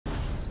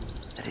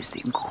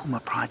there's the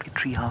Nkuma Pride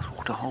Treehouse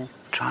waterhole.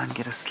 Try and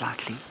get a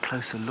slightly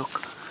closer look.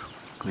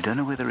 We don't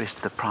know where the rest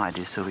of the pride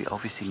is, so we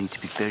obviously need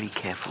to be very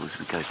careful as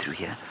we go through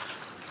here.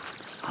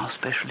 How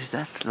special is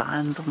that?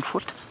 Lions on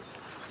foot?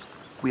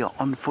 We are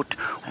on foot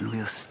and we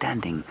are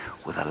standing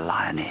with a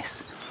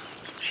lioness.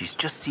 She's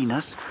just seen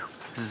us.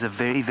 This is a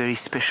very, very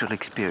special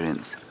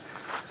experience.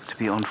 To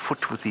be on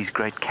foot with these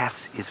great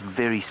cats is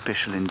very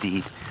special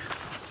indeed.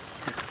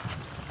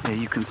 There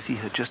you can see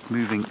her just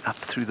moving up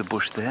through the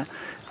bush there,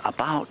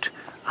 about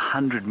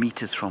 100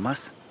 meters from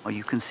us. Or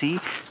you can see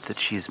that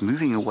she is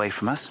moving away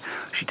from us.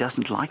 She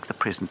doesn't like the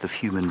presence of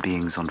human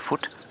beings on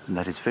foot, and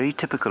that is very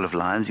typical of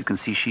lions. You can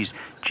see she's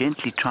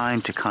gently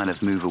trying to kind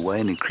of move away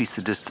and increase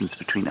the distance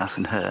between us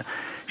and her.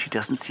 She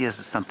doesn't see us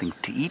as something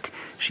to eat.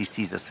 She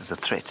sees us as a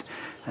threat.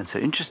 And so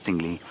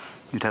interestingly,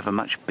 you'd have a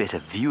much better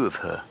view of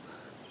her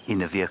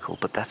in a vehicle,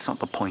 but that's not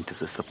the point of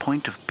this. The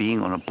point of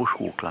being on a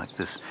bushwalk like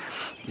this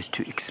is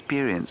to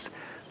experience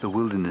the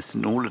wilderness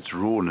in all its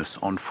rawness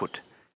on foot.